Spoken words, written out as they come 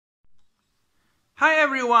Hi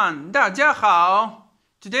everyone, 大家好。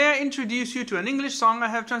Today I introduce you to an English song I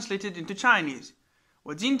have translated into Chinese.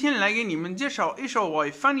 我今天来给你们介绍一首我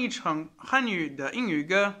翻译成汉语的英语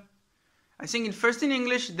歌。I sing it first in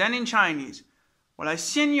English, then in Chinese. 我来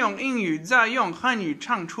先用英语，再用汉语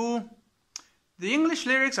唱出。The English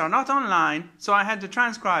lyrics are not online, so I had to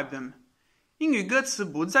transcribe them. 英语歌词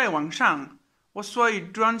不在网上，我所以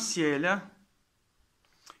转写了。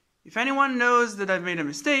If anyone knows that I've made a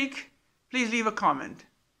mistake, please leave a comment.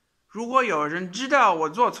 如果有人知道我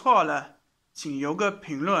做错了，请留个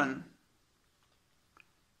评论。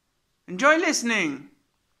Enjoy listening.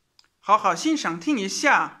 好好欣赏听一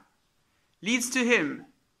下。Leads to him.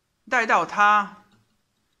 带到他。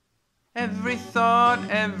Every thought,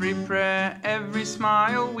 every prayer, every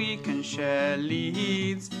smile we can share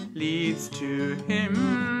leads to him.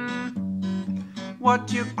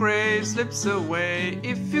 What you crave slips away.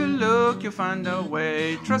 If you look, you'll find a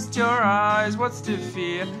way. Trust your eyes, what's to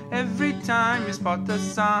fear? Every time you spot a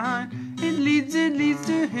sign, it leads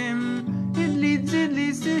to him. It leads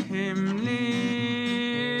to him.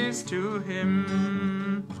 Leads to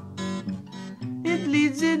him. It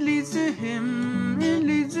leads to him. It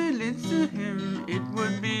leads to him. It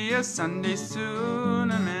would be a Sunday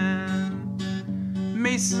soon, amen.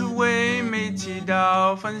 每思维，每祈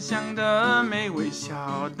祷，分享的每微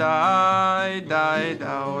笑，带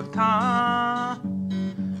到他。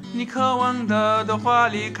你渴望的都滑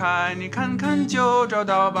离开，你看看就找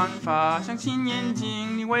到办法。相信眼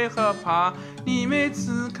睛，你为何怕？你每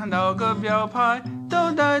次看到个标牌，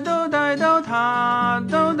都带到他，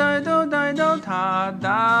都带到他，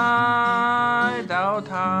带到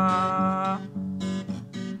他。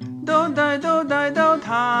都带到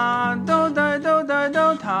他，都带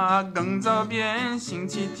到他，更早变星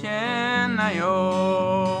期天，哎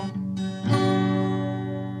呦。